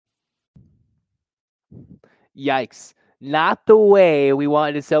Yikes. Not the way we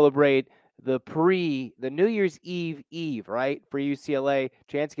wanted to celebrate the New Year's Eve, right? For UCLA.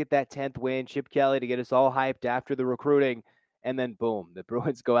 Chance to get that 10th win. Chip Kelly to get us all hyped after the recruiting. And then boom, the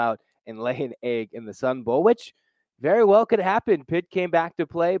Bruins go out and lay an egg in the Sun Bowl, which very well could happen. Pitt came back to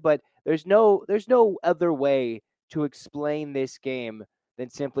play, but there's no other way to explain this game than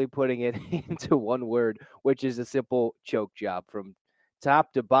simply putting it into one word, which is a simple choke job from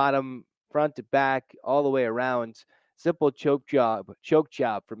top to bottom, front to back, all the way around. Simple choke job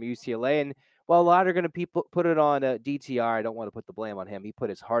from UCLA. And while a lot are going to put it on DTR, I don't want to put the blame on him. He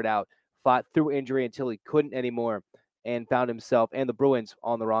put his heart out, fought through injury until he couldn't anymore, and found himself and the Bruins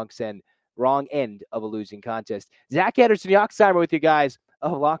on the wrong end of a losing contest. Zach Anderson, Yoxheimer with you guys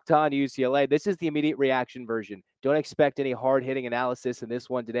of Locked On UCLA. This is the immediate reaction version. Don't expect any hard-hitting analysis in this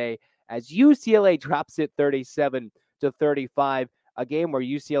one today, as UCLA drops it 37-35. A game where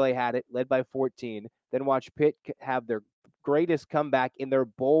UCLA had it, led by 14. Then watch Pitt have their greatest comeback in their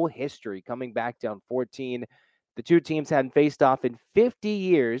bowl history, coming back down 14. The two teams hadn't faced off in 50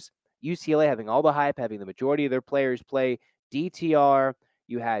 years. UCLA having all the hype, having the majority of their players play DTR.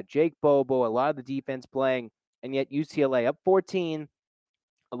 You had Jake Bobo, a lot of the defense playing, and yet UCLA up 14.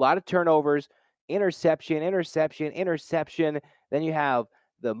 A lot of turnovers, interception. Then you have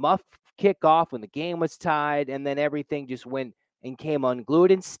the muff kickoff when the game was tied, and then everything just went and came unglued.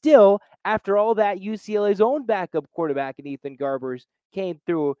 And still, after all that, UCLA's own backup quarterback and Ethan Garbers came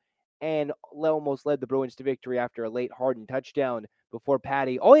through and almost led the Bruins to victory after a late Harden touchdown before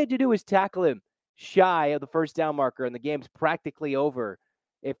Patty. All he had to do was tackle him shy of the first down marker, and the game's practically over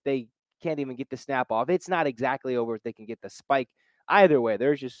if they can't even get the snap off. It's not exactly over if they can get the spike. Either way,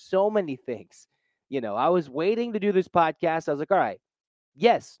 there's just so many things. I was waiting to do this podcast. I was like, all right,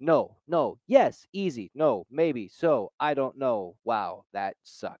 yes, no, yes, easy, no, maybe, so, I don't know. Wow, that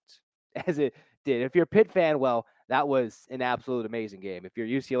sucked. As it did. If you're a Pitt fan, well, that was an absolute amazing game. If you're a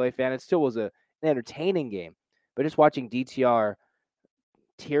UCLA fan, it still was an entertaining game. But just watching DTR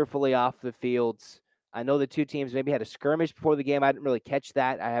tearfully off the fields. I know the two teams maybe had a skirmish before the game. I didn't really catch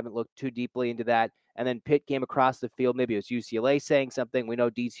that. I haven't looked too deeply into that. And then Pitt came across the field. Maybe it was UCLA saying something. We know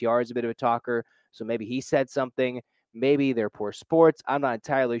DTR is a bit of a talker, so maybe he said something. Maybe they're poor sports. I'm not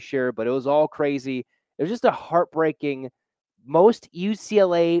entirely sure, but it was all crazy. It was just a heartbreaking, most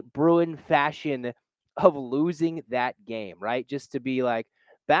UCLA Bruin fashion of losing that game, right? Just to be like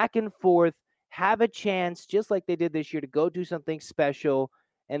back and forth, have a chance, just like they did this year, to go do something special.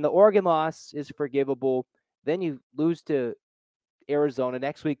 And the Oregon loss is forgivable. Then you lose to Arizona.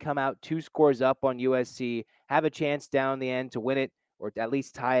 Next week, come out 2 scores up on USC, have a chance down the end to win it or at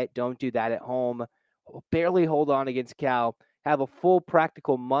least tie it. Don't do that at home. Barely hold on against Cal. Have a full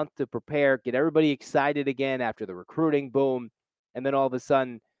practical month to prepare, get everybody excited again after the recruiting boom. And then all of a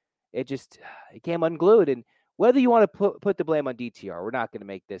sudden, it came unglued. And whether you want to put the blame on DTR, we're not going to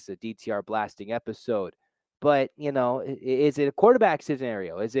make this a DTR blasting episode. But, is it a quarterback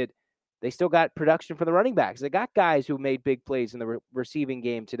scenario? Is it they still got production from the running backs? They got guys who made big plays in the receiving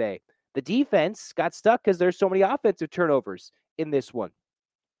game today. The defense got stuck because there's so many offensive turnovers in this one.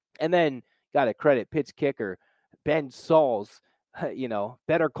 And then, got to credit Pitt's kicker, Ben Sauls.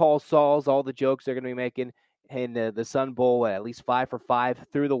 Better call Sauls, all the jokes they're going to be making in the Sun Bowl, at least 5 for 5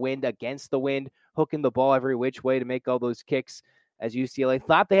 through the wind, against the wind, hooking the ball every which way to make all those kicks, as UCLA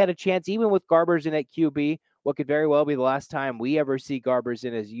thought they had a chance, even with Garbers in at QB, what could very well be the last time we ever see Garbers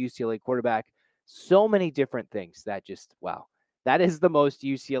in as a UCLA quarterback. So many different things that just, wow. That is the most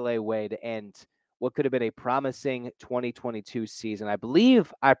UCLA way to end what could have been a promising 2022 season. I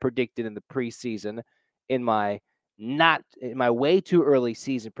believe I predicted in the preseason in my way too early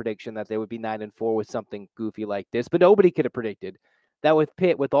season prediction that they would be 9-4 with something goofy like this, but nobody could have predicted that with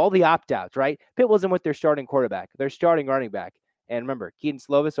Pitt, with all the opt-outs, right? Pitt wasn't with their starting quarterback, their starting running back. And remember, Keaton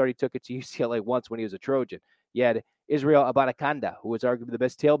Slovis already took it to UCLA once when he was a Trojan. You had Israel Abanikanda, who was arguably the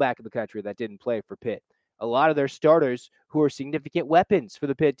best tailback in the country, that didn't play for Pitt. A lot of their starters who are significant weapons for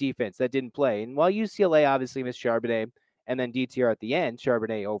the Pitt defense that didn't play. And while UCLA obviously missed Charbonnet and then DTR at the end,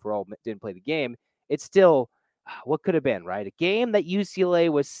 Charbonnet overall didn't play the game, it's still what could have been, right? A game that UCLA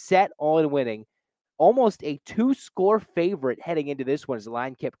was set on winning, almost a 2-score favorite heading into this one as the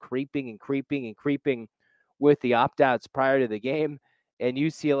line kept creeping with the opt-outs prior to the game. And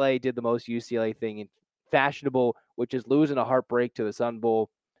UCLA did the most UCLA thing in fashionable, which is losing a heartbreak to the Sun Bowl,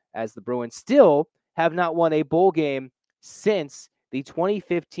 as the Bruins still have not won a bowl game since the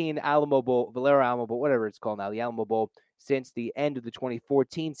 2015 Alamo Bowl, Valero Alamo Bowl, whatever it's called now, the Alamo Bowl, since the end of the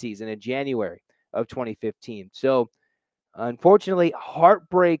 2014 season in January of 2015. So, unfortunately,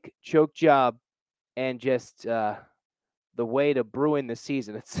 heartbreak choke job and just the way to Bruin the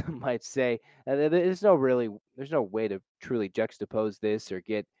season, as some might say. There's no way to truly juxtapose this or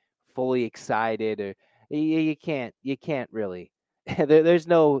get fully excited, or you can't really. There's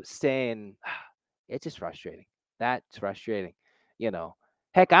no saying. It's just frustrating. That's frustrating.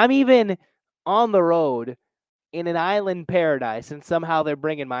 Heck, I'm even on the road in an island paradise, and somehow they're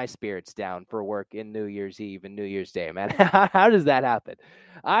bringing my spirits down for work in New Year's Eve and New Year's Day, man. How does that happen?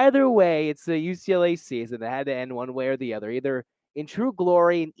 Either way, it's the UCLA season that had to end one way or the other, either in true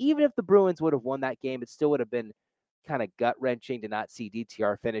glory, and even if the Bruins would have won that game, it still would have been kind of gut-wrenching to not see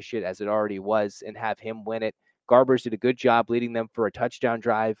DTR finish it as it already was and have him win it. Garbers did a good job leading them for a touchdown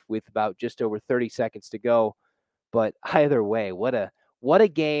drive with about just over 30 seconds to go. But either way, what a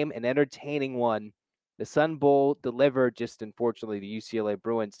game, an entertaining one. The Sun Bowl delivered, just unfortunately, the UCLA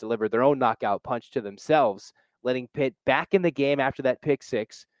Bruins delivered their own knockout punch to themselves, letting Pitt back in the game after that pick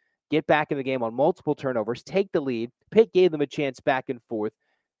six, get back in the game on multiple turnovers, take the lead. Pitt gave them a chance back and forth,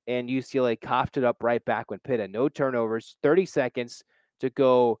 and UCLA coughed it up right back when Pitt had no turnovers, 30 seconds to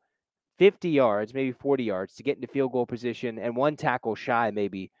go 50 yards, maybe 40 yards to get into field goal position, and one tackle shy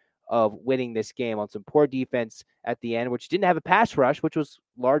maybe of winning this game on some poor defense at the end, which didn't have a pass rush, which was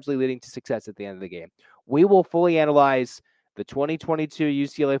largely leading to success at the end of the game. We will fully analyze the 2022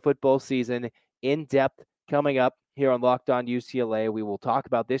 UCLA football season in depth coming up here on Locked On UCLA. We will talk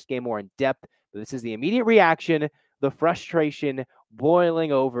about this game more in depth, but this is the immediate reaction, the frustration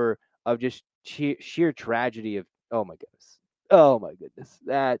boiling over of just sheer tragedy of, oh my goodness,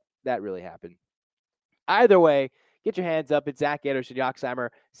 that really happened. Either way, get your hands up. It's Zach Anderson, Yoxheimer.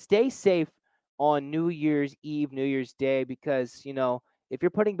 Stay safe on New Year's Eve, New Year's Day, because, if you're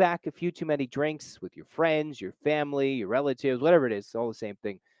putting back a few too many drinks with your friends, your family, your relatives, whatever it is, it's all the same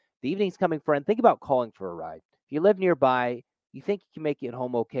thing. The evening's coming, friend. Think about calling for a ride. If you live nearby, you think you can make it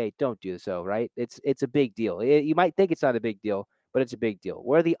home okay, don't do so, right? It's a big deal. You might think it's not a big deal, but it's a big deal.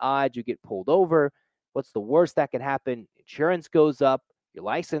 What are the odds you get pulled over? What's the worst that can happen? Insurance goes up. Your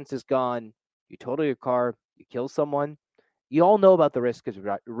license is gone. You total your car. You kill someone. You all know about the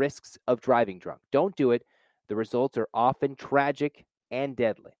risks of driving drunk. Don't do it. The results are often tragic and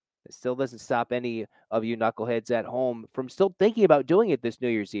deadly. It still doesn't stop any of you knuckleheads at home from still thinking about doing it this New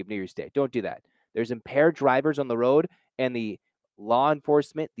Year's Eve, New Year's Day. Don't do that. There's impaired drivers on the road, and the law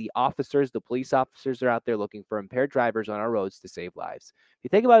enforcement, the officers, the police officers are out there looking for impaired drivers on our roads to save lives. If you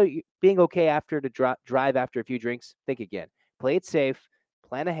think about being okay after to drive after a few drinks, think again. Play it safe.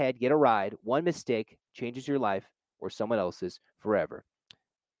 Plan ahead. Get a ride. One mistake changes your life or someone else's forever.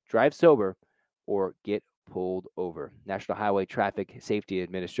 Drive sober or get pulled over. National Highway Traffic Safety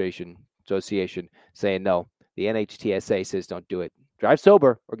Administration Association saying no. The NHTSA says don't do it. Drive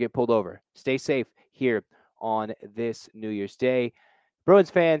sober or get pulled over. Stay safe here on this New Year's Day. Bruins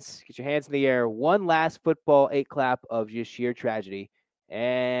fans, get your hands in the air. One last football 8-clap of just sheer tragedy.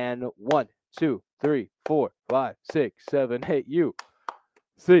 And 1, 2, 3, 4, 5, 6, 7, 8.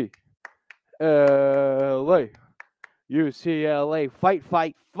 UCLA. UCLA. Fight,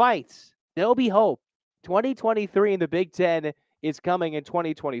 fight, fight. There'll be hope. 2023 in the Big Ten is coming in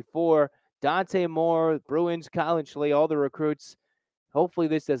 2024. Dante Moore, Bruins, Colin Schley, all the recruits. Hopefully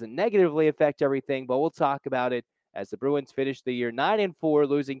this doesn't negatively affect everything, but we'll talk about it as the Bruins finish the year 9-4,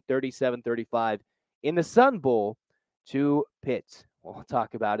 losing 37-35 in the Sun Bowl to Pitt. We'll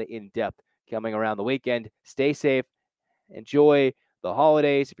talk about it in depth coming around the weekend. Stay safe. Enjoy the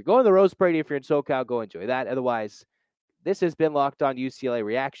holidays. If you're going to the Rose Parade, if you're in SoCal, go enjoy that. Otherwise, this has been Locked On UCLA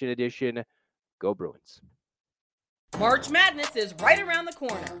Reaction Edition. Go Bruins. March Madness is right around the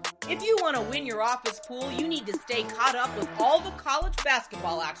corner. If you want to win your office pool, you need to stay caught up with all the college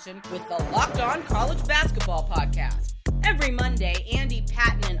basketball action with the Locked On College Basketball Podcast. Every Monday, Andy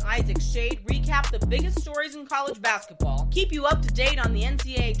Patton and Isaac Shade recap the biggest stories in college basketball, keep you up to date on the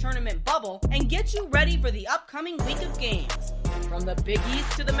NCAA tournament bubble, and get you ready for the upcoming week of games. From the Big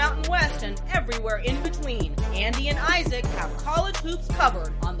East to the Mountain West and everywhere in between, Andy and Isaac have college hoops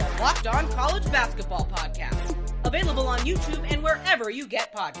covered on the Locked On College Basketball Podcast. Available on YouTube and wherever you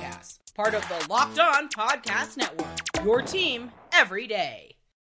get podcasts. Part of the Locked On Podcast Network. Your team every day.